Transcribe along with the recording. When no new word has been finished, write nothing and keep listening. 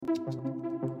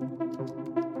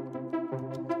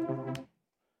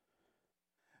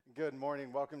Good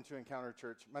morning. Welcome to Encounter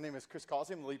Church. My name is Chris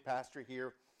Causey. I'm the lead pastor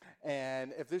here.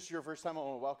 And if this is your first time, I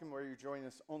want to welcome whether you're joining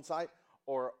us on site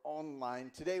or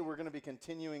online. Today, we're going to be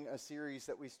continuing a series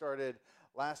that we started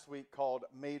last week called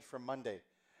Made for Monday.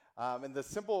 And the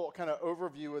simple kind of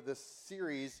overview of this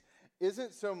series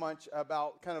isn't so much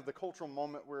about kind of the cultural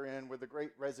moment we're in with the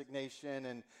Great Resignation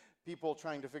and people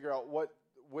trying to figure out what,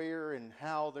 where, and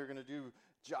how they're going to do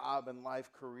job and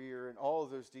life, career, and all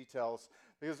of those details.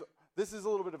 Because this is a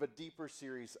little bit of a deeper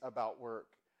series about work.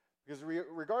 Because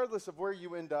regardless of where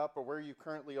you end up or where you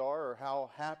currently are or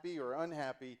how happy or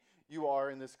unhappy you are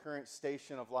in this current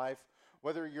station of life,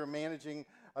 whether you're managing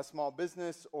a small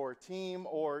business or team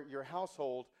or your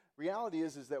household, reality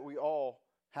is that we all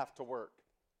have to work.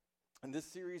 And this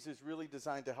series is really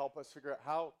designed to help us figure out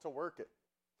how to work it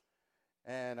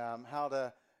and how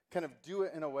to kind of do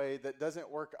it in a way that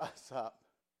doesn't work us up,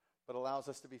 but allows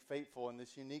us to be faithful in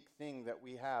this unique thing that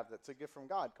we have that's a gift from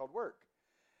God called work.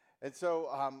 And so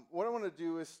what I want to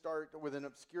do is start with an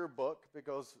obscure book,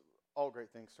 because all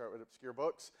great things start with obscure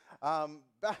books.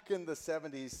 Back in the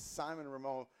 70s, Simon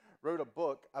Ramon wrote a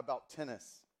book about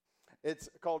tennis. It's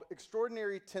called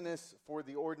Extraordinary Tennis for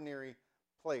the Ordinary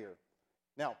Player.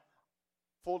 Now,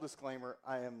 full disclaimer,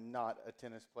 I am not a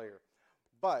tennis player,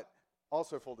 but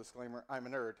also, full disclaimer, I'm a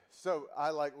nerd, so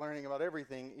I like learning about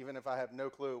everything, even if I have no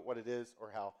clue what it is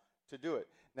or how to do it.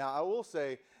 Now, I will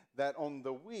say that on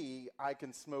the Wii, I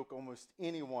can smoke almost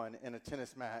anyone in a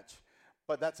tennis match,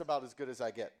 but that's about as good as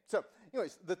I get. So,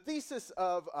 anyways, the thesis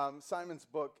of Simon's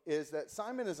book is that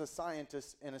Simon is a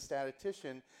scientist and a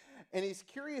statistician, and he's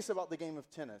curious about the game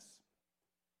of tennis.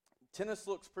 Tennis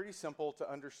looks pretty simple to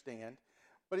understand,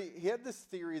 but he had this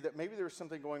theory that maybe there was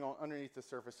something going on underneath the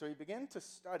surface, so he began to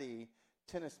study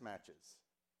tennis matches,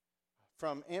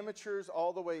 from amateurs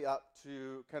all the way up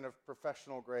to kind of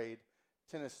professional grade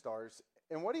tennis stars.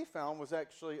 And what he found was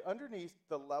actually underneath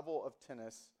the level of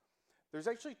tennis, there's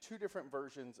actually two different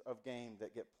versions of game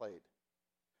that get played.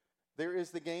 There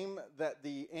is the game that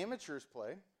the amateurs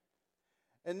play,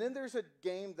 and then there's a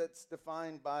game that's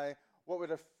defined by what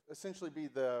would essentially be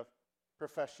the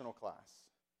professional class.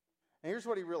 And here's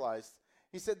what he realized.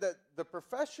 He said that the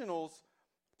professionals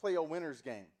play a winner's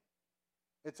game.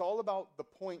 It's all about the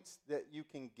points that you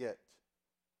can get.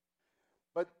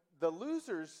 But the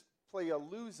losers play a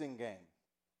losing game.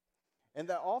 And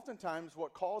that oftentimes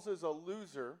what causes a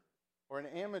loser or an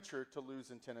amateur to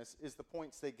lose in tennis is the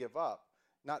points they give up,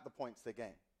 not the points they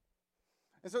gain.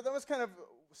 And so that was kind of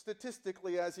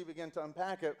statistically as he began to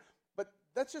unpack it, but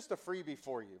that's just a freebie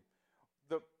for you.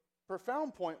 The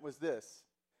profound point was this.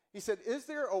 He said, is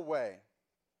there a way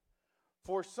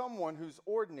for someone who's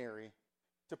ordinary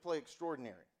to play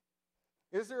extraordinary?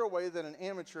 Is there a way that an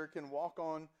amateur can walk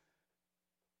on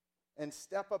and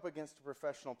step up against a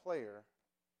professional player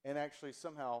and actually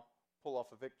somehow pull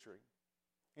off a victory?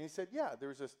 And he said, yeah,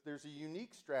 there's a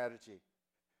unique strategy.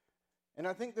 And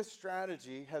I think this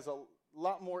strategy has a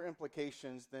lot more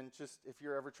implications than just if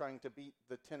you're ever trying to beat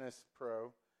the tennis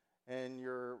pro and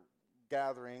you're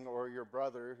gathering or your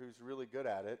brother who's really good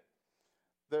at it.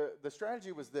 The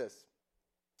strategy was this.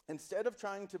 Instead of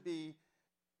trying to be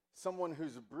someone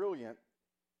who's brilliant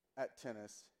at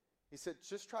tennis, he said,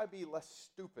 just try to be less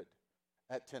stupid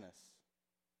at tennis.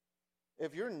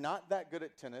 If you're not that good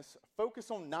at tennis,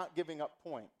 focus on not giving up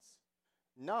points,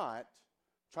 not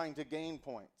trying to gain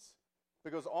points.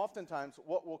 Because oftentimes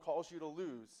what will cause you to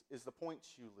lose is the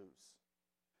points you lose.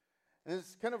 And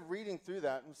it's kind of reading through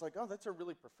that, and it's like, oh, that's a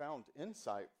really profound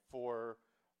insight for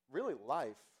really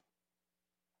life.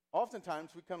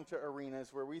 Oftentimes we come to arenas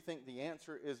where we think the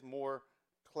answer is more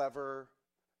clever,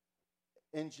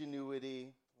 ingenuity,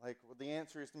 like well, the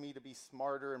answer is to me to be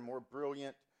smarter and more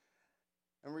brilliant.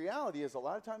 And reality is a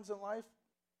lot of times in life,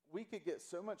 we could get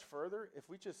so much further if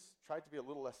we just tried to be a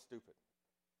little less stupid.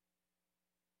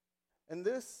 And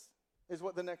this is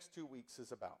what the next 2 weeks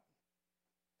is about.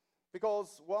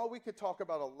 Because while we could talk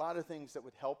about a lot of things that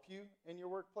would help you in your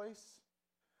workplace,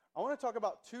 I want to talk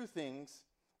about two things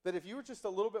that if you were just a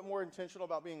little bit more intentional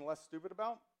about being less stupid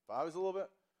about, if I was a little bit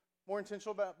more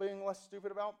intentional about being less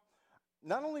stupid about,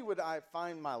 not only would I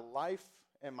find my life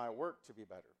and my work to be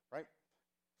better, right?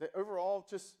 That overall,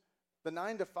 just the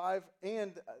 9 to 5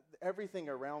 and everything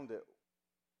around it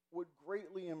would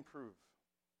greatly improve.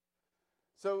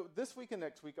 So this week and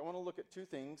next week, I want to look at two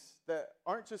things that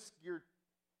aren't just geared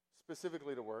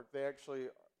specifically to work. They actually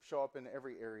show up in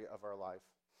every area of our life.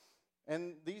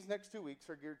 And these next 2 weeks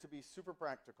are geared to be super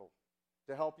practical,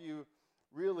 to help you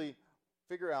really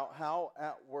figure out how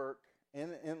at work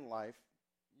and in life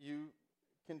you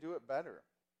can do it better.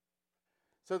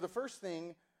 So the first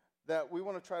thing that we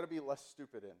want to try to be less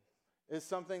stupid in is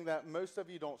something that most of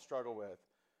you don't struggle with.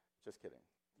 Just kidding.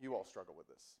 You all struggle with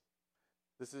this.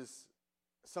 This is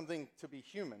something to be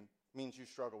human means you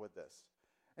struggle with this.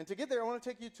 And to get there, I want to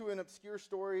take you to an obscure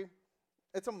story.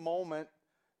 It's a moment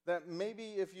that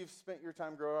maybe if you've spent your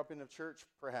time growing up in a church,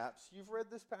 perhaps you've read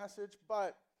this passage,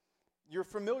 but you're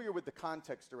familiar with the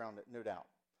context around it, no doubt.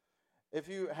 If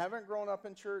you haven't grown up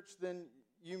in church, then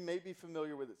you may be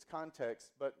familiar with its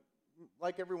context, but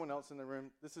like everyone else in the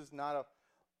room, this is not a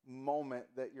moment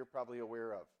that you're probably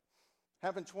aware of.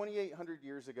 Happened 2,800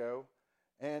 years ago,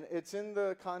 and it's in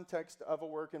the context of a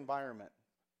work environment.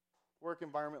 Work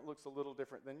environment looks a little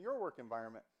different than your work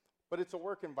environment, but it's a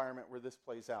work environment where this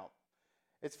plays out.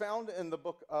 It's found in the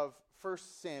book of 1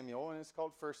 Samuel, and it's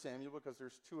called 1 Samuel because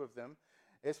there's two of them.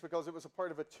 It's because it was a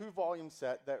part of a 2-volume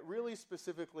set that really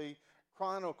specifically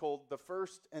chronicled the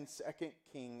first and second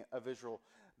king of Israel.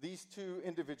 These two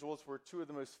individuals were two of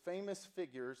the most famous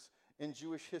figures in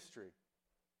Jewish history.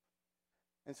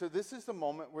 And so this is the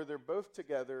moment where they're both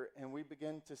together and we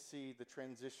begin to see the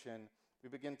transition. We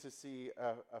begin to see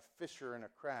a fissure and a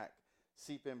crack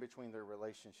seep in between their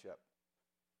relationship.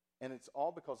 And it's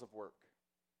all because of work.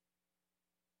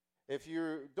 If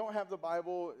you don't have the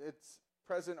Bible, it's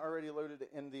present already loaded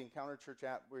in the Encounter Church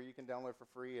app where you can download for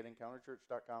free at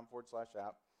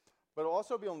encounterchurch.com/app. But it'll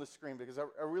also be on the screen because I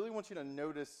really want you to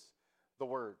notice the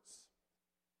words.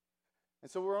 And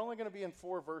so we're only going to be in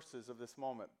 4 verses of this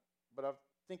moment, but I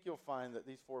think you'll find that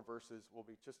these 4 verses will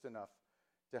be just enough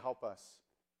to help us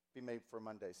be made for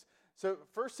Mondays. So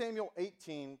 1 Samuel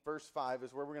 18, verse 5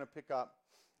 is where we're going to pick up.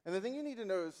 And the thing you need to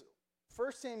know is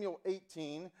 1 Samuel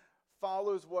 18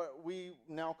 follows what we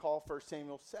now call 1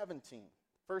 Samuel 17.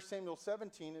 1 Samuel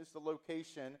 17 is the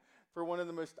location for one of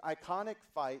the most iconic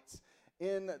fights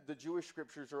in the Jewish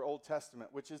scriptures or Old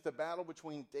Testament, which is the battle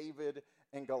between David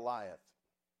and Goliath.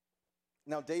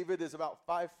 Now, David is about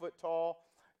 5 foot tall.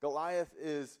 Goliath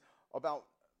is about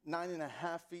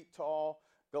 9.5 feet tall.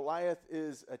 Goliath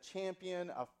is a champion,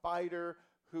 a fighter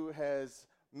who has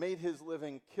made his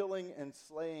living killing and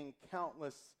slaying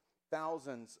countless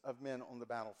thousands of men on the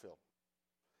battlefield.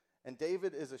 And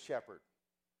David is a shepherd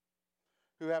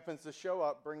who happens to show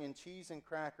up bringing cheese and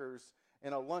crackers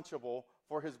in a Lunchable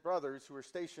for his brothers who are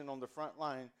stationed on the front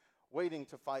line waiting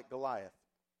to fight Goliath.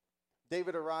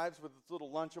 David arrives with his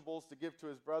little Lunchables to give to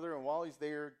his brother, and while he's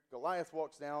there, Goliath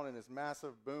walks down in his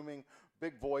massive, booming,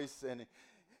 big voice, and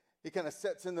he kind of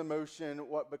sets into motion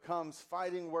what becomes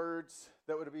fighting words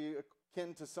that would be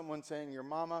akin to someone saying, "your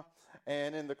mama."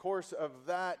 And in the course of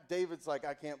that, David's like,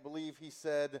 "I can't believe he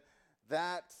said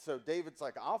that." So David's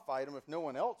like, "I'll fight him if no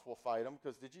one else will fight him,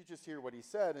 because did you just hear what he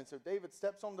said?" And so David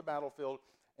steps on the battlefield,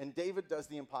 and David does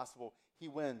the impossible. He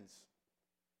wins.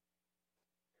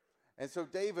 And so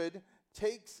David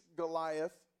takes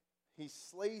Goliath, he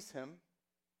slays him,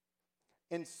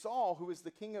 and Saul, who is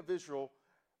the king of Israel,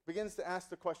 begins to ask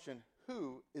the question,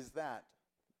 who is that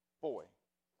boy?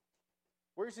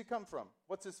 Where does he come from?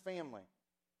 What's his family?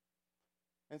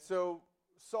 And so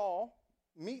Saul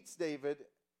meets David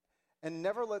and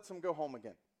never lets him go home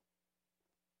again.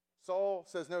 Saul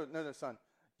says, no, son.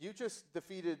 You just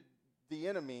defeated the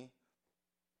enemy,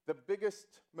 the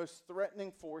biggest, most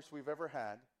threatening force we've ever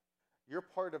had. You're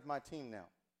part of my team now.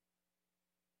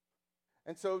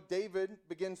 And so David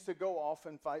begins to go off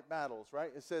and fight battles,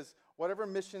 right? It says, whatever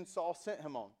mission Saul sent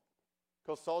him on.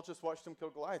 Because Saul just watched him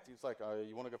kill Goliath. He was like,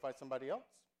 you want to go fight somebody else?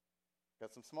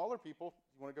 Got some smaller people.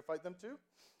 You want to go fight them too?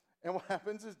 And what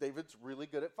happens is David's really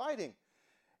good at fighting.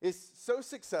 It's so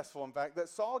successful, in fact, that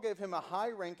Saul gave him a high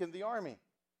rank in the army.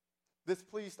 This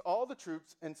pleased all the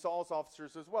troops and Saul's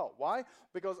officers as well. Why?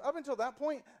 Because up until that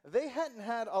point, they hadn't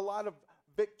had a lot of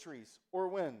victories or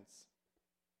wins.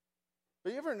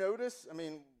 But you ever notice,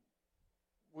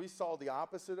 we saw the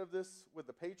opposite of this with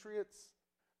the Patriots,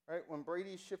 right? When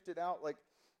Brady shifted out, like,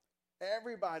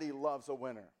 everybody loves a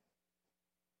winner.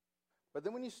 But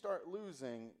then when you start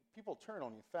losing, people turn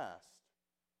on you fast.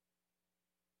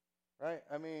 Right?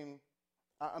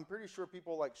 I'm pretty sure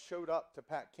people showed up to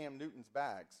pack Cam Newton's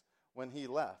bags when he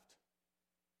left.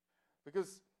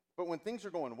 But when things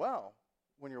are going well,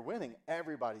 when you're winning,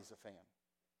 everybody's a fan.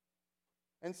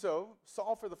 And so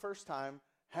Saul, for the first time,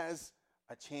 has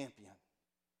a champion.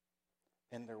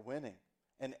 And they're winning.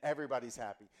 And everybody's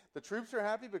happy. The troops are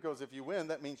happy because if you win,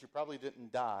 that means you probably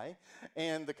didn't die.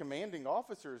 And the commanding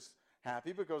officer's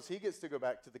happy because he gets to go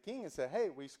back to the king and say, hey,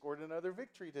 we scored another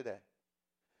victory today.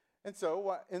 And so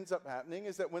what ends up happening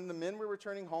is that when the men were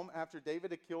returning home after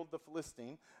David had killed the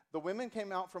Philistine, the women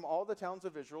came out from all the towns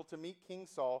of Israel to meet King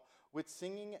Saul with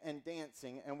singing and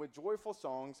dancing and with joyful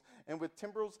songs and with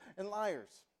timbrels and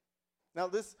lyres. Now,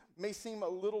 this may seem a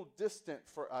little distant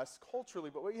for us culturally,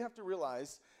 but what you have to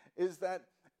realize is that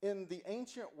in the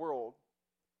ancient world,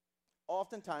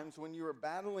 oftentimes when you were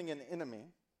battling an enemy,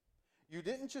 you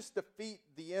didn't just defeat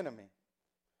the enemy.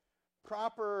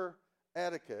 Proper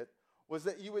etiquette was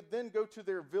that you would then go to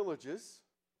their villages,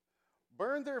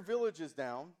 burn their villages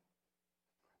down,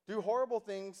 do horrible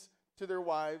things to their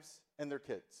wives and their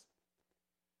kids.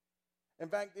 In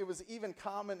fact, it was even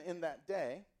common in that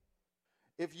day,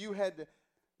 if you had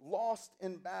lost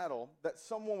in battle, that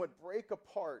someone would break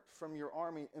apart from your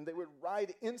army and they would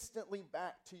ride instantly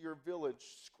back to your village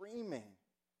screaming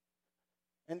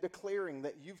and declaring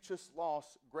that you've just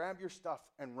lost, grab your stuff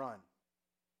and run.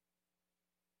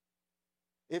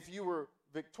 If you were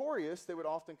victorious, they would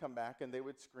often come back and they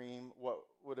would scream what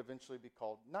would eventually be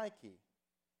called Nike.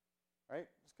 Right?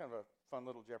 It's kind of a fun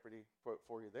little Jeopardy quote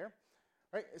for you there.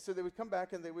 Right? So they would come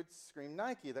back and they would scream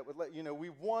Nike. That would let you know, we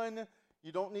won.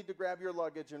 You don't need to grab your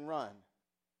luggage and run.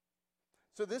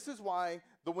 So this is why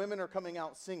the women are coming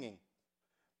out singing,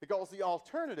 because the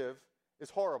alternative is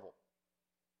horrible.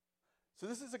 So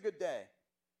this is a good day.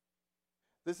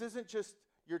 This isn't just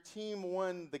your team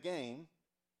won the game.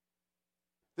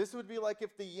 This would be like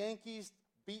if the Yankees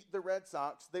beat the Red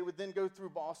Sox, they would then go through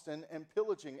Boston and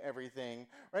pillaging everything,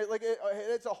 right? Like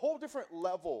it's a whole different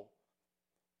level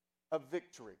of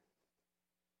victory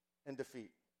and defeat.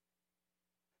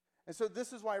 And so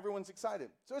this is why everyone's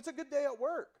excited. So it's a good day at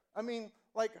work. I mean,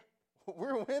 like,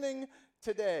 we're winning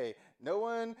today. No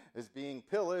one is being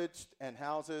pillaged and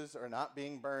houses are not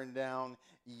being burned down.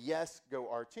 Yes, go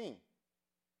our team.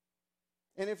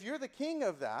 And if you're the king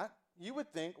of that, you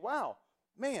would think, wow,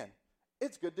 man,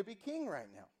 it's good to be king right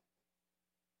now.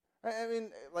 I mean,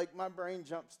 like, my brain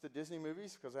jumps to Disney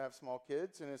movies because I have small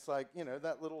kids, and it's like, you know,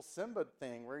 that little Simba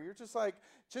thing where you're just like,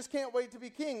 just can't wait to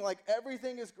be king. Like,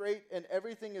 everything is great and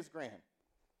everything is grand.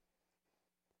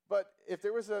 But if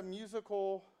there was a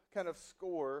musical kind of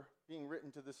score being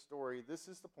written to this story, this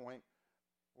is the point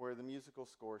where the musical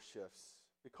score shifts.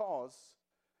 Because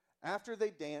after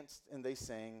they danced and they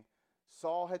sang,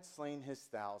 Saul had slain his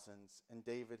thousands and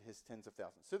David his tens of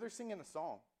thousands. So they're singing a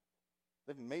song.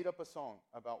 They've made up a song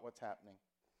about what's happening.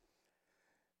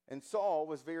 And Saul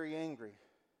was very angry.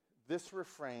 This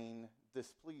refrain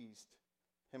displeased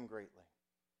him greatly.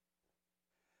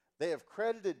 They have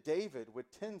credited David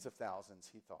with tens of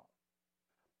thousands, he thought,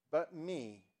 but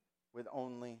me with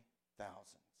only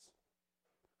thousands.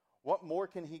 What more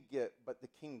can he get but the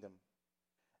kingdom?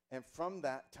 And from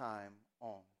that time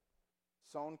on,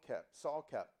 Saul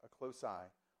kept a close eye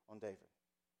on David.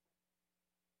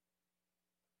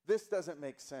 This doesn't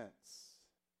make sense.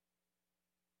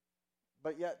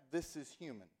 But yet, this is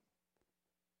human.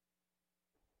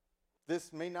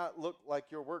 This may not look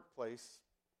like your workplace,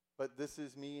 but this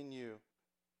is me and you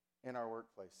in our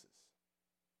workplaces.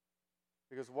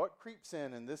 Because what creeps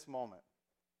in this moment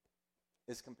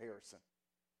is comparison.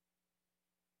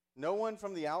 No one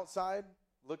from the outside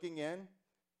looking in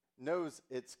knows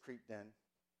it's creeped in.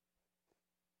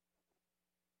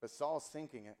 But Saul's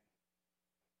thinking it.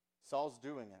 Saul's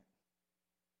doing it.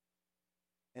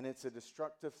 And it's a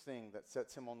destructive thing that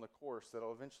sets him on the course that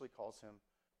will eventually cause him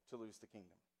to lose the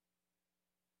kingdom.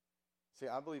 See,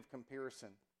 I believe comparison,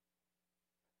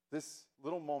 this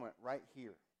little moment right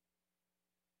here,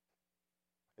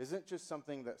 isn't just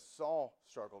something that Saul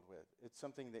struggled with. It's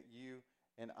something that you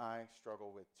and I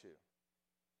struggle with too.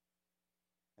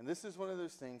 And this is one of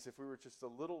those things, if we were just a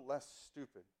little less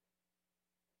stupid,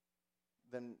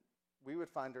 then we would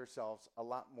find ourselves a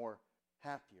lot more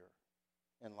happier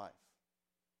in life.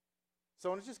 So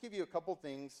I want to just give you a couple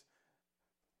things.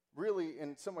 Really,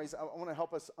 in some ways, I want to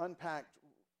help us unpack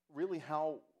really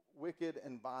how wicked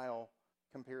and vile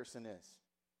comparison is.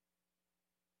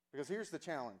 Because here's the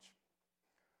challenge.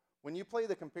 When you play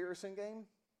the comparison game,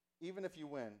 even if you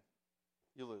win,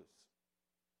 you lose.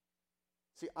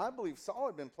 See, I believe Saul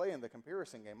had been playing the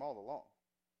comparison game all along.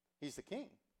 He's the king.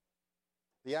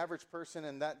 The average person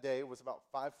in that day was about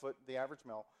 5 foot, the average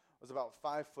male was about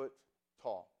 5 foot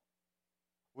tall.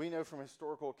 We know from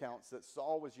historical accounts that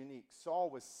Saul was unique. Saul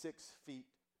was 6 feet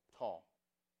tall.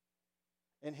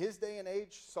 In his day and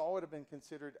age, Saul would have been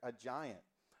considered a giant.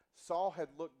 Saul had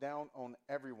looked down on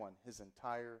everyone his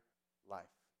entire life.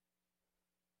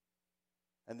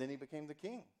 And then he became the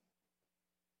king.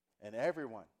 And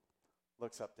everyone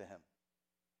looks up to him.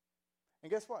 And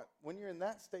guess what? When you're in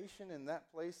that station, in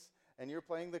that place, and you're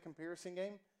playing the comparison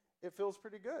game, it feels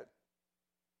pretty good.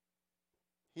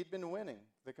 He'd been winning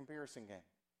the comparison game.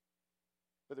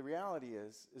 But the reality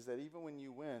is that even when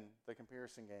you win the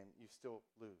comparison game, you still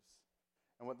lose.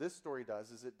 And what this story does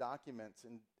is it documents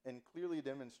and clearly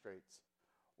demonstrates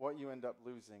what you end up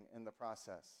losing in the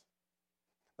process.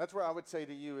 That's where I would say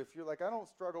to you, if you're like, I don't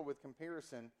struggle with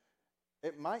comparison,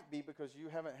 it might be because you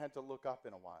haven't had to look up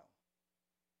in a while.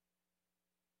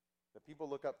 That people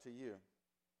look up to you.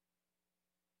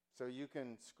 So you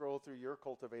can scroll through your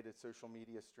cultivated social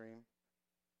media stream,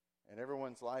 and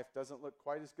everyone's life doesn't look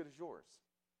quite as good as yours.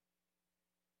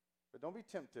 But don't be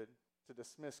tempted to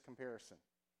dismiss comparison.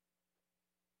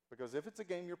 Because if it's a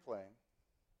game you're playing,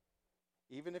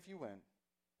 even if you win,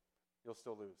 you'll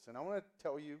still lose. And I want to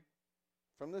tell you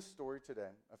from this story today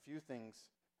a few things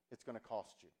it's going to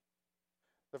cost you.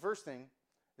 The first thing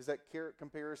is that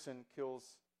comparison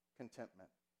kills contentment.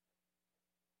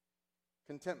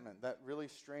 Contentment, that really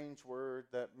strange word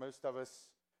that most of us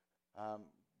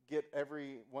get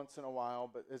every once in a while,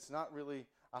 but it's not really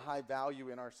a high value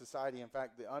in our society. In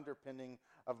fact, the underpinning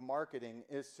of marketing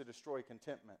is to destroy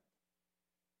contentment.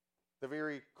 The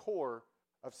very core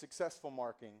of successful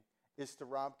marketing is to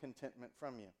rob contentment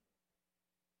from you.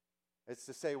 It's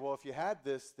to say, well, if you had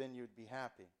this, then you'd be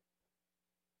happy.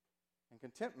 And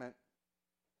contentment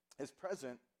is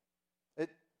present. It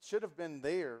should have been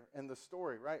there in the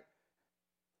story, right?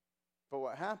 But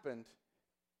what happened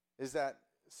is that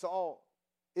Saul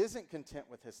isn't content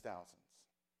with his thousands.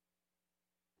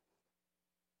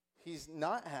 He's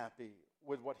not happy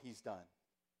with what he's done.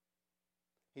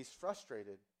 He's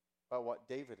frustrated by what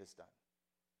David has done.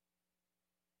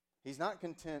 He's not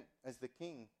content as the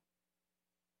king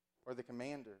or the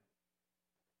commander.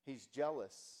 He's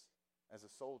jealous as a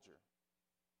soldier.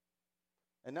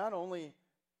 And not only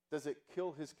does it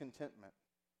kill his contentment,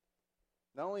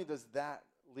 not only does that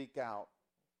leak out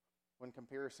when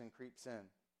comparison creeps in,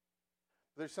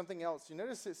 but there's something else. You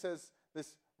notice it says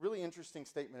this really interesting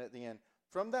statement at the end.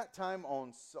 From that time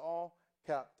on, Saul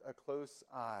kept a close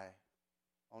eye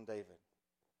on David.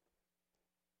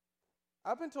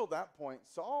 Up until that point,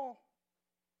 Saul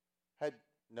had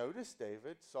noticed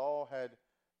David. Saul had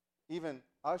even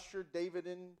ushered David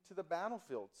into the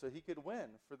battlefield so he could win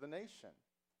for the nation.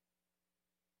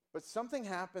 But something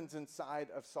happens inside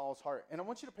of Saul's heart. And I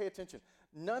want you to pay attention.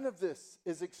 None of this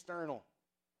is external.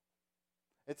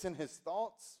 It's in his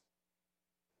thoughts,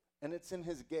 and it's in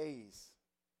his gaze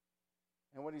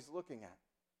and what he's looking at.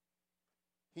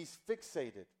 He's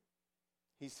fixated.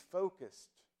 He's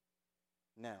focused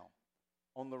now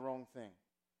on the wrong thing.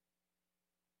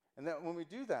 And that when we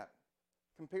do that,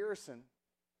 comparison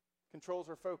controls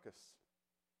our focus.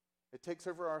 It takes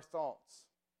over our thoughts,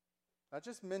 not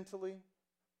just mentally,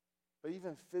 but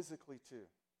even physically too.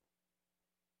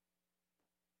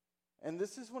 And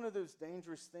this is one of those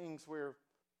dangerous things where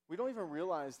we don't even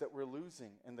realize that we're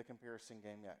losing in the comparison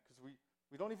game yet, because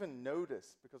we don't even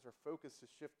notice because our focus has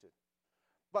shifted.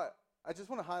 But I just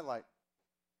want to highlight,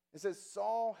 it says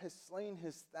Saul has slain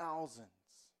his thousands.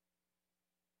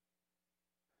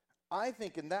 I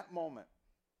think in that moment,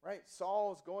 right,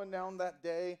 Saul is going down that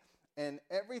day, and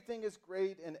everything is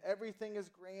great, and everything is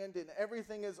grand, and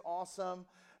everything is awesome.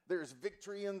 There's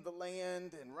victory in the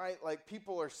land, and right, like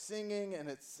people are singing, and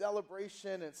it's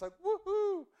celebration, and it's like,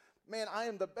 woohoo! Man, I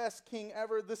am the best king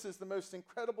ever. This is the most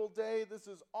incredible day. This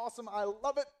is awesome. I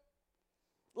love it.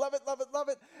 Love it, love it, love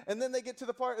it. And then they get to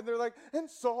the part, and they're like, and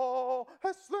Saul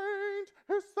has slain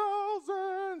his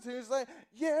thousands. And he's like,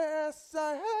 yes,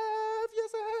 I have.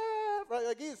 Yes, I have. Right?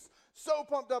 Like he's so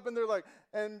pumped up, and they're like,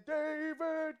 and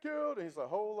David killed. And he's like,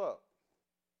 hold up.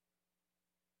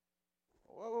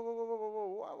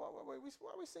 Whoa. Why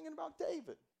are we singing about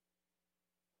David?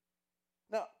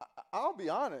 Now, I'll be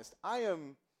honest. I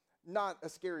am not a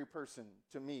scary person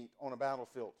to meet on a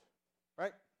battlefield,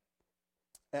 right?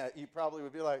 You probably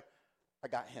would be like, I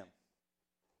got him.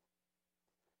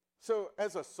 So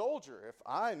as a soldier, if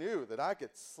I knew that I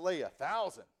could slay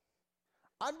 1,000,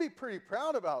 I'd be pretty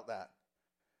proud about that.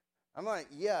 I'm like,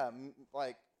 yeah,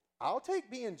 like, I'll take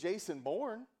being Jason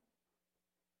Bourne.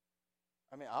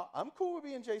 I mean, I'm cool with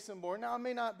being Jason Bourne. Now, I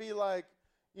may not be like,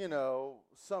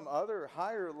 some other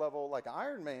higher level like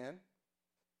Iron Man,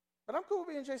 but I'm cool with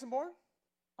being Jason Bourne.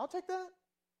 I'll take that.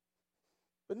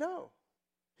 But no,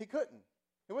 he couldn't.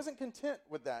 He wasn't content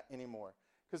with that anymore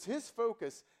because his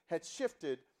focus had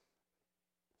shifted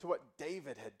to what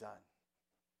David had done.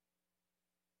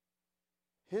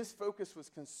 His focus was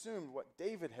consumed what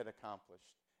David had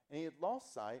accomplished, and he had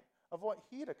lost sight of what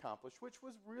he had accomplished, which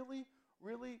was really,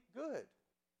 really good.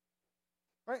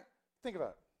 Right? Think about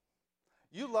it.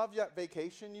 You love that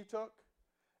vacation you took,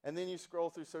 and then you scroll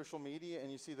through social media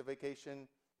and you see the vacation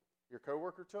your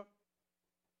coworker took,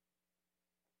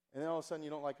 and then all of a sudden you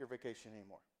don't like your vacation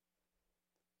anymore.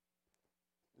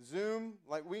 Zoom,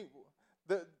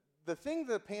 the thing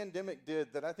the pandemic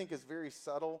did that I think is very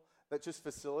subtle, that just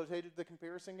facilitated the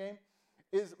comparison game,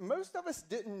 is most of us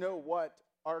didn't know what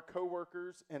our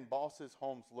coworkers and bosses'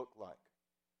 homes looked like.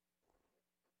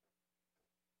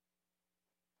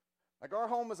 Like our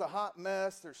home is a hot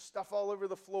mess. There's stuff all over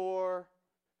the floor,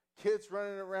 kids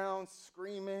running around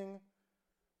screaming,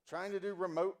 trying to do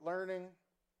remote learning.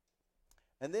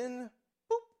 And then,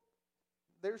 boop,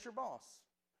 there's your boss.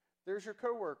 There's your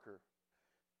coworker.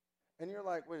 And you're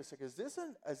like, wait a second, is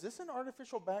this an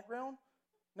artificial background?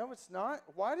 No, it's not.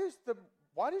 Why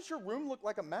does your room look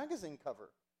like a magazine cover?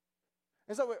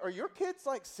 And so are your kids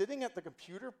like sitting at the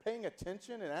computer paying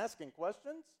attention and asking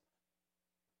questions?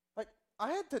 Like,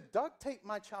 I had to duct tape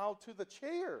my child to the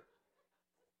chair.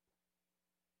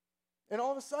 And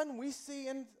all of a sudden, we see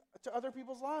into other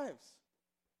people's lives.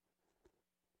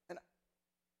 And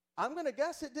I'm going to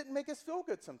guess it didn't make us feel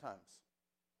good sometimes.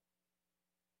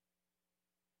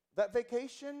 That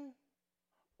vacation,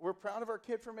 we're proud of our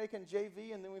kid for making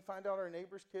JV, and then we find out our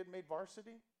neighbor's kid made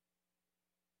varsity.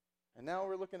 And now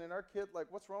we're looking at our kid like,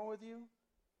 what's wrong with you?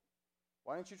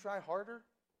 Why don't you try harder?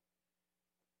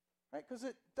 Right? Because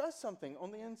it does something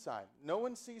on the inside. No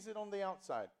one sees it on the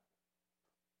outside.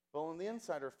 But on the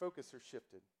inside, our focus are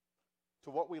shifted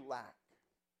to what we lack,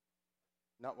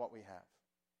 not what we have.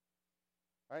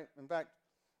 Right? In fact,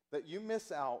 that you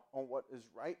miss out on what is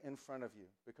right in front of you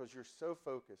because you're so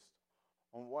focused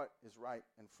on what is right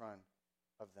in front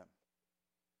of them.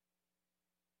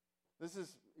 This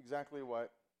is exactly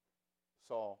what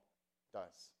Saul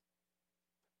does.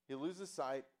 He loses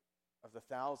sight of the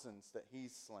thousands that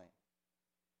he's slain.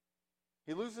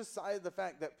 He loses sight of the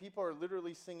fact that people are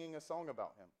literally singing a song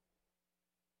about him.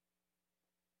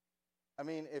 I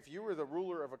mean, if you were the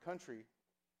ruler of a country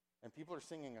and people are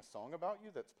singing a song about you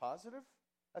that's positive,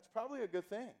 that's probably a good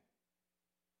thing.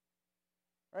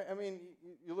 Right? I mean,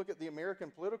 you look at the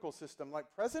American political system, like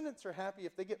presidents are happy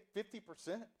if they get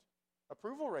 50%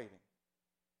 approval rating.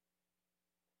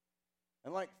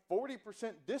 And like 40%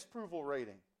 disapproval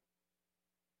rating.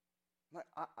 Like,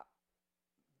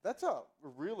 that's a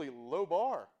really low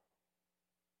bar.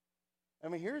 I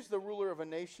mean, here's the ruler of a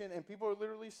nation, and people are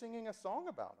literally singing a song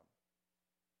about him.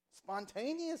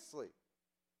 Spontaneously.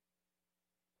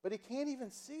 But he can't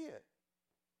even see it.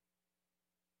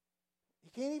 He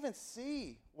can't even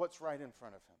see what's right in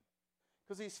front of him.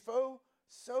 Because he's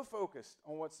so focused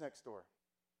on what's next door.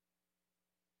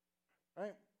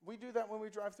 Right? We do that when we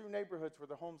drive through neighborhoods where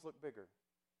the homes look bigger.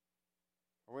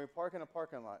 Or when we park in a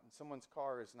parking lot and someone's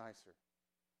car is nicer.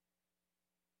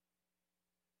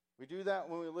 We do that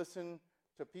when we listen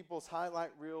to people's highlight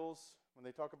reels, when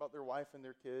they talk about their wife and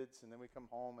their kids, and then we come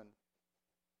home and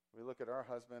we look at our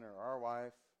husband or our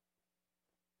wife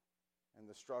and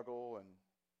the struggle and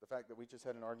the fact that we just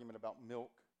had an argument about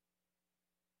milk,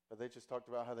 but they just talked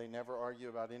about how they never argue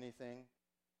about anything,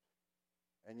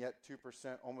 and yet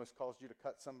 2% almost caused you to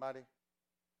cut somebody,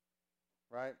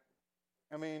 right?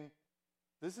 I mean,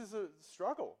 this is a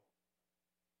struggle.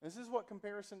 This is what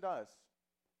comparison does.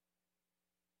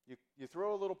 You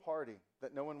throw a little party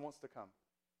that no one wants to come,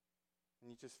 and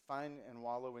you just find and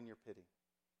wallow in your pity.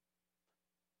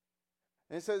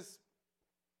 And it says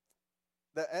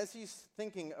that as he's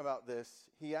thinking about this,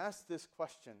 he asks this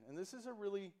question, and this is a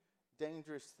really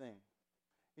dangerous thing.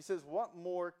 He says, what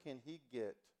more can he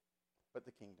get but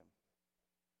the kingdom?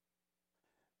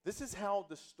 This is how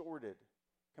distorted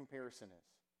comparison is.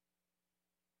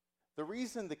 The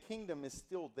reason the kingdom is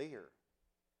still there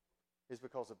is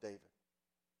because of David.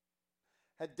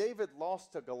 Had David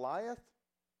lost to Goliath,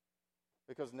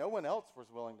 because no one else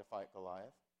was willing to fight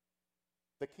Goliath,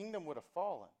 the kingdom would have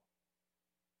fallen.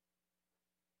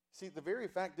 See, the very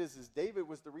fact is David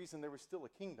was the reason there was still a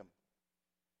kingdom.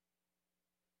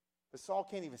 But Saul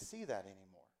can't even see that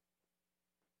anymore.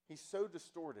 He's so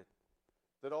distorted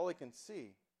that all he can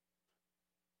see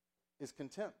is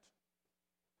contempt.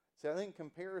 See, I think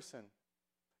comparison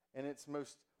in its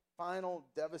most final,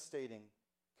 devastating,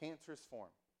 cancerous form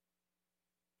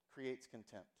creates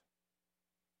contempt.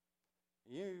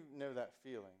 You know that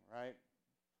feeling, right?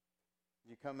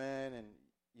 You come in and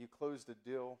you close the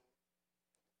deal.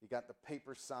 You got the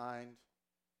paper signed.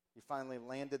 You finally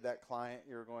landed that client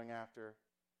you were going after.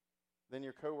 Then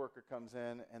your coworker comes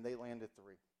in and they landed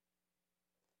 3.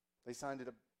 They signed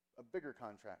a bigger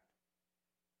contract.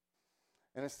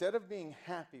 And instead of being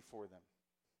happy for them,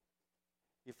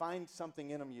 you find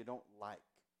something in them you don't like.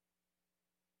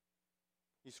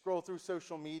 You scroll through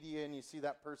social media and you see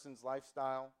that person's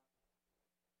lifestyle.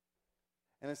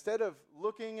 And instead of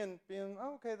looking and being,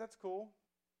 oh, okay, that's cool,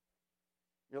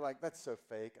 you're like, that's so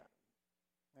fake.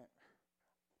 Man,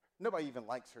 nobody even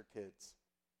likes her kids.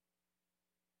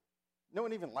 No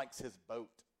one even likes his boat.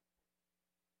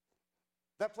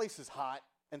 That place is hot.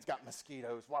 and it's got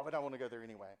mosquitoes. Why would I want to go there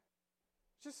anyway?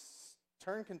 Just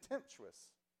turn contemptuous.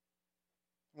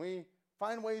 We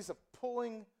find ways of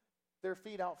pulling their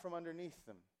feet out from underneath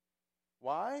them.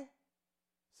 Why?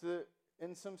 So that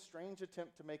in some strange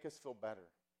attempt to make us feel better.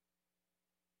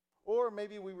 Or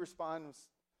maybe we respond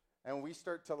and we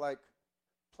start to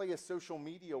play a social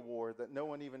media war that no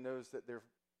one even knows that they're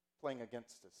playing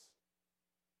against us.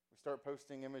 We start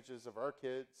posting images of our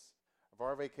kids, of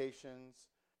our vacations.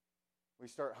 We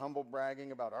start humble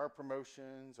bragging about our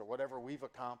promotions or whatever we've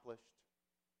accomplished.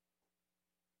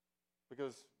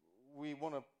 Because we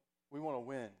want to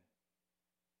win.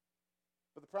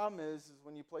 But the problem is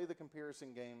when you play the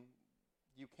comparison game,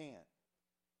 you can't.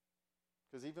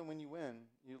 Because even when you win,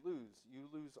 you lose. You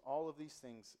lose all of these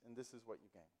things, and this is what you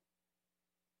gain.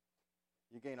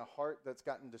 You gain a heart that's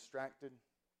gotten distracted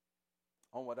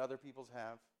on what other people's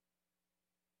have,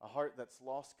 a heart that's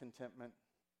lost contentment,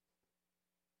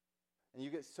 and you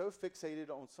get so fixated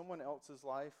on someone else's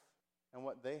life and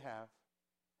what they have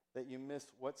that you miss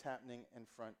what's happening in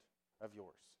front of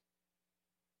yours.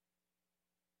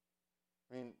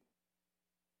 I mean,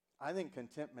 I think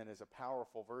contentment is a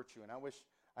powerful virtue, and I wish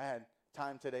I had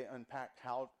time today to unpack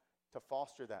how to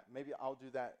foster that. Maybe I'll do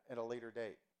that at a later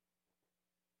date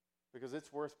because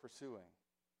it's worth pursuing.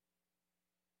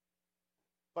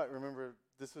 But remember,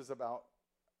 this was about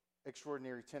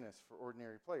extraordinary tennis for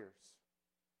ordinary players.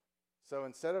 So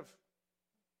instead of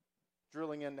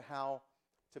drilling into how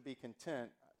to be content,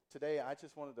 today I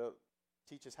just wanted to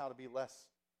teach us how to be less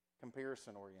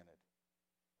comparison-oriented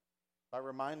by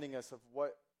reminding us of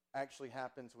what actually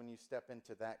happens when you step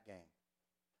into that game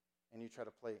and you try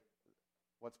to play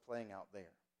what's playing out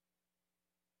there.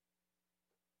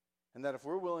 And that if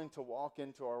we're willing to walk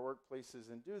into our workplaces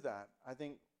and do that, I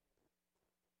think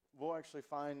we'll actually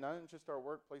find not in just our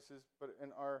workplaces, but in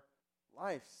our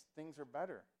lives, things are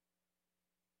better.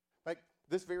 Like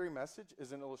this very message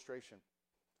is an illustration.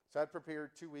 So I'd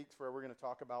prepared 2 weeks where we're going to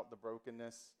talk about the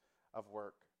brokenness of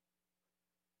work,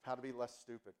 how to be less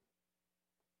stupid.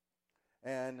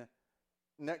 And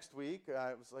next week,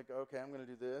 I was like, okay, I'm going to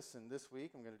do this, and this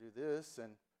week I'm going to do this.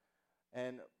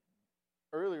 And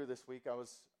earlier this week, I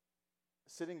was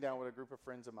sitting down with a group of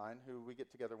friends of mine who we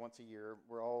get together once a year.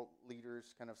 We're all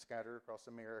leaders kind of scattered across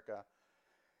America.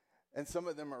 And some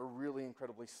of them are really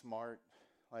incredibly smart.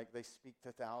 Like they speak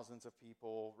to thousands of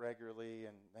people regularly,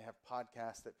 and they have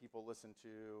podcasts that people listen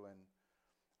to.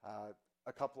 And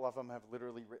a couple of them have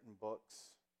literally written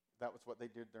books. That was what they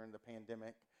did during the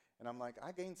pandemic. And I'm like,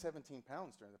 I gained 17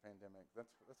 pounds during the pandemic.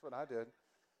 That's what I did.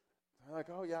 They're like,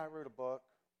 oh, yeah, I wrote a book.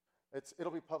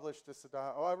 It'll be published this.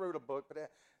 Oh, I wrote a book, but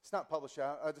it's not published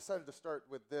yet. I decided to start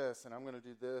with this, and I'm going to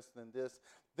do this, then this.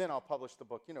 Then I'll publish the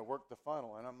book, work the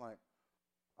funnel. And I'm like,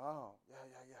 oh, yeah,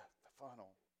 the funnel.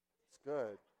 It's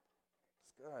good.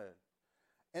 It's good.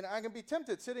 And I can be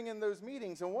tempted sitting in those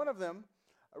meetings. And one of them,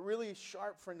 a really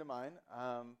sharp friend of mine,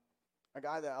 a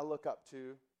guy that I look up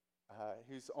to,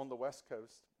 who's on the West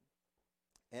Coast,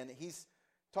 and he's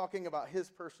talking about his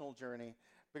personal journey.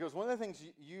 Because one of the things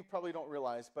you probably don't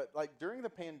realize, but like during the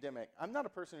pandemic, I'm not a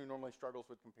person who normally struggles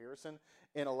with comparison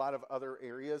in a lot of other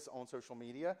areas on social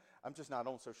media. I'm just not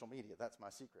on social media. That's my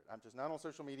secret. I'm just not on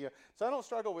social media. So I don't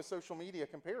struggle with social media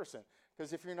comparison.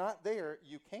 Because if you're not there,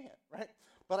 you can't, right?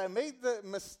 But I made the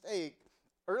mistake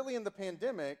early in the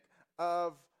pandemic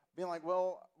of being like,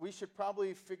 well, we should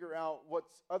probably figure out what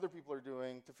other people are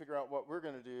doing to figure out what we're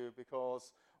going to do.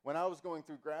 Because when I was going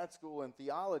through grad school in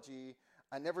theology,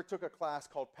 I never took a class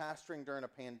called Pastoring During a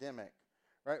Pandemic,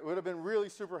 right? It would have been really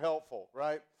super helpful,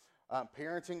 right?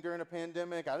 Parenting during a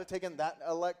pandemic, I'd have taken that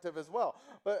elective as well.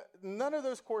 But none of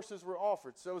those courses were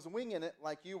offered, so I was winging it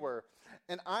like you were.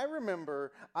 And I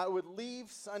remember I would leave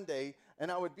Sunday,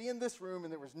 and I would be in this room,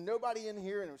 and there was nobody in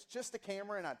here, and it was just a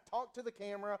camera, and I'd talk to the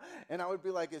camera, and I would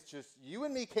be like, it's just you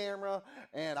and me, camera,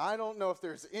 and I don't know if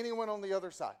there's anyone on the other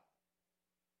side.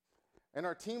 And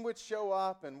our team would show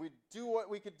up, and we'd do what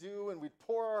we could do, and we'd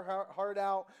pour our heart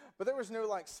out. But there was no,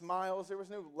 smiles. There was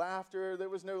no laughter. There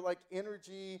was no,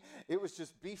 energy. It was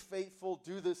just be faithful,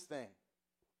 do this thing.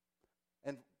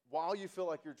 And while you feel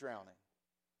like you're drowning.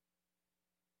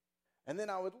 And then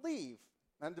I would leave.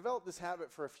 And I developed this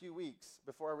habit for a few weeks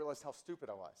before I realized how stupid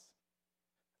I was.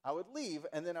 I would leave,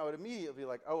 and then I would immediately be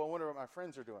like, oh, I wonder what my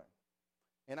friends are doing.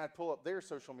 And I'd pull up their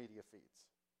social media feeds.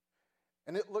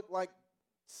 And it looked like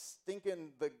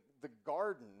stinking the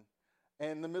garden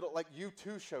and the middle,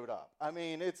 U2 showed up. I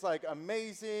mean, it's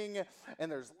amazing,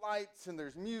 and there's lights and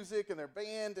there's music and their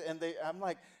band, and I'm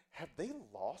like, have they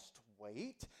lost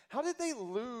weight? How did they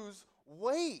lose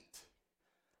weight?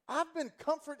 I've been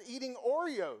comfort eating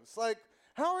Oreos.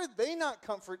 How are they not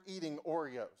comfort eating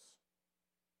Oreos?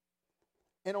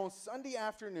 And on Sunday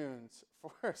afternoons,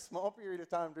 for a small period of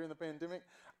time during the pandemic,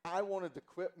 I wanted to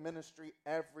quit ministry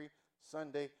every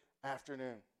Sunday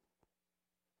afternoon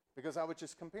because I would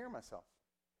just compare myself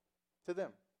to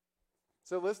them.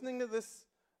 So listening to this,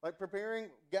 like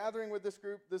gathering with this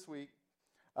group this week,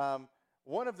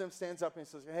 one of them stands up and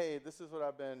says, hey, this is what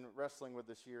I've been wrestling with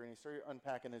this year. And he started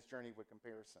unpacking his journey with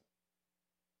comparison.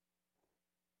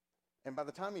 And by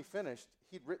the time he finished,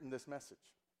 he'd written this message.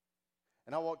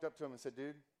 And I walked up to him and said,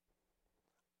 dude,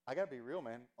 I got to be real,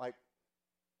 man. Like,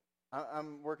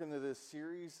 I'm working through this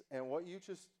series, and what you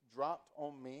just dropped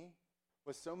on me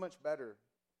was so much better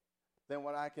than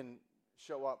what I can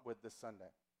show up with this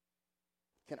Sunday.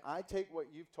 Can I take what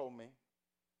you've told me,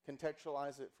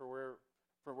 contextualize it for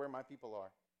where my people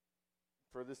are,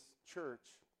 for this church,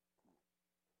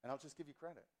 and I'll just give you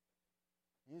credit?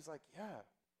 And he's like, yeah,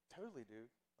 totally, dude.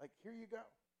 Like, here you go.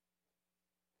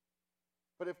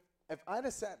 But if I'd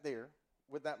have sat there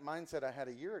with that mindset I had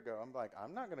a year ago, I'm like,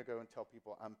 I'm not going to go and tell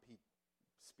people I'm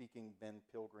speaking Ben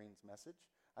Pilgrim's message.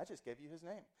 I just gave you his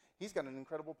name. He's got an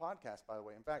incredible podcast, by the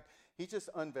way. In fact, he just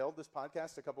unveiled this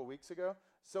podcast a couple weeks ago.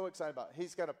 So excited about it.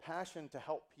 He's got a passion to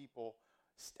help people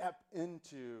step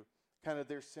into kind of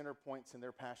their center points and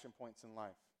their passion points in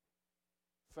life.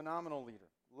 Phenomenal leader.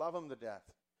 Love him to death.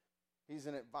 He's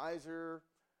an advisor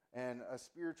and a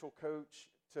spiritual coach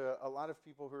to a lot of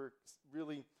people who are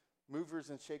really movers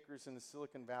and shakers in the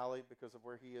Silicon Valley because of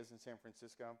where he is in San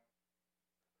Francisco.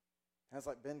 And I was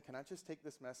like, Ben, can I just take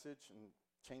this message and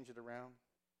change it around?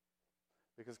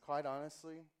 Because quite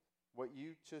honestly, what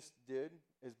you just did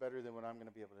is better than what I'm going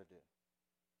to be able to do.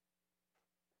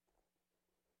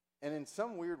 And in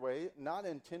some weird way, not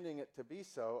intending it to be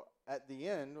so, at the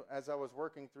end, as I was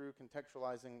working through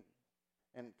contextualizing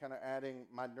and kind of adding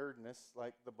my nerdness,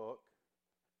 like the book,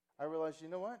 I realized, you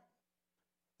know what?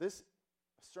 This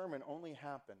sermon only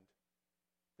happened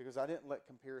because I didn't let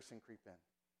comparison creep in.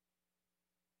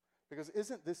 Because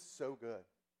isn't this so good?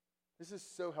 This is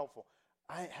so helpful.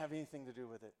 I didn't have anything to do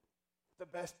with it. The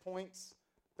best points,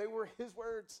 they were his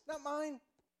words, not mine.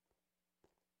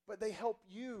 But they help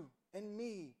you and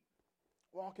me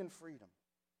walk in freedom.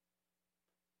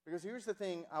 Because here's the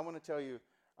thing I want to tell you.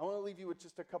 I want to leave you with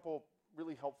just a couple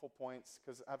really helpful points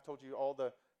because I've told you all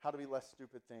the how to be less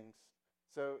stupid things.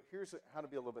 So here's how to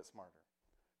be a little bit smarter.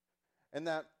 And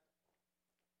that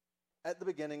at the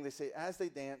beginning, they say, as they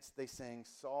danced, they sang,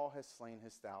 Saul has slain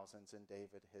his thousands and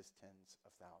David his tens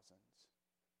of thousands.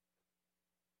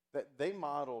 That they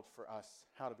modeled for us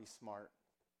how to be smart.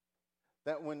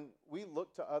 That when we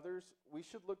look to others, we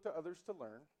should look to others to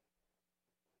learn,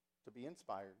 to be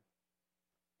inspired,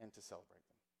 and to celebrate them.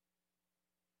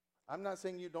 I'm not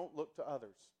saying you don't look to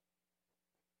others.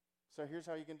 So here's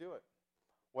how you can do it.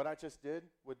 What I just did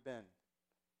with Ben,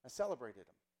 I celebrated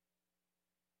him.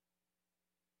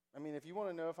 I mean, if you want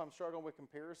to know if I'm struggling with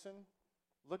comparison,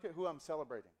 look at who I'm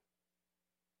celebrating.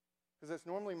 Because that's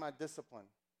normally my discipline,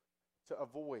 to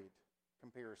avoid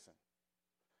comparison.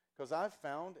 Because I've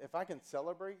found if I can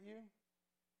celebrate you,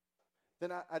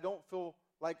 then I don't feel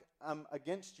like I'm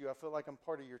against you. I feel like I'm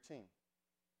part of your team.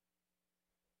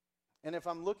 And if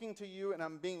I'm looking to you and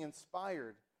I'm being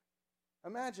inspired,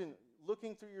 imagine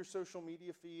looking through your social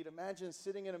media feed, imagine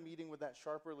sitting in a meeting with that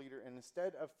Sharper leader, and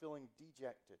instead of feeling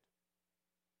dejected,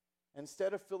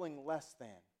 instead of feeling less than,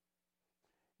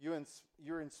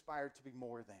 you're inspired to be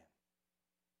more than.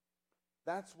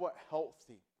 That's what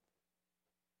healthy,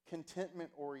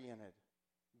 contentment-oriented,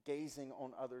 gazing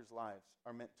on others' lives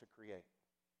are meant to create.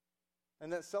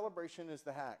 And that celebration is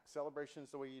the hack. Celebration is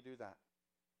the way you do that.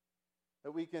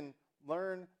 That we can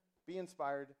learn, be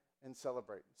inspired, and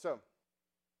celebrate. So,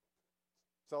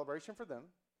 celebration for them,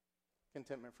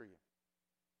 contentment for you.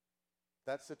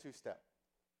 That's the two-step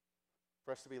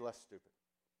for us to be less stupid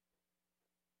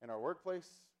in our workplace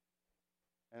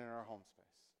and in our home space.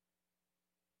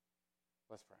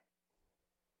 Let's pray.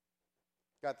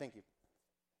 God, thank you.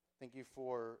 Thank you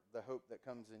for the hope that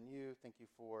comes in you. Thank you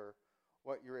for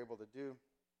what you're able to do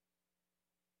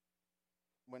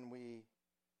when we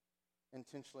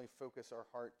intentionally focus our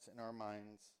hearts and our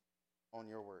minds on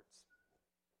your words.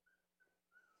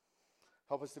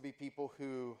 Help us to be people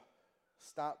who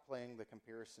stop playing the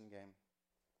comparison game.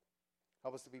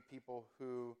 Help us to be people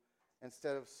who,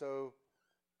 instead of so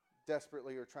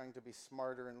desperately or trying to be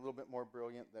smarter and a little bit more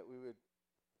brilliant, that we would,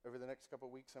 over the next couple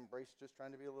of weeks, embrace just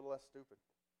trying to be a little less stupid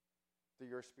through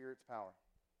your Spirit's power.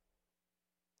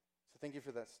 So thank you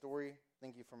for that story.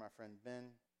 Thank you for my friend Ben.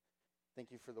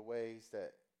 Thank you for the ways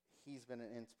that he's been an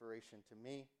inspiration to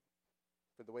me,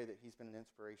 for the way that he's been an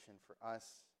inspiration for us.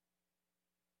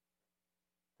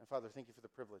 And Father, thank you for the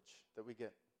privilege that we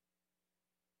get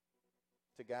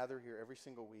to gather here every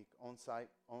single week, on site,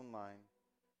 online,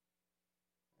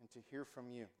 and to hear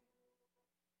from you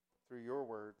through your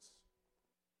words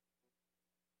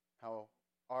how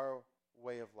our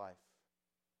way of life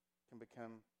can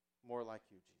become more like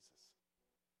you, Jesus.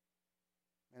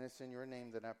 And it's in your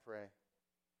name that I pray.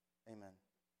 Amen.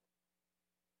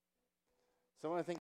 So I want to thank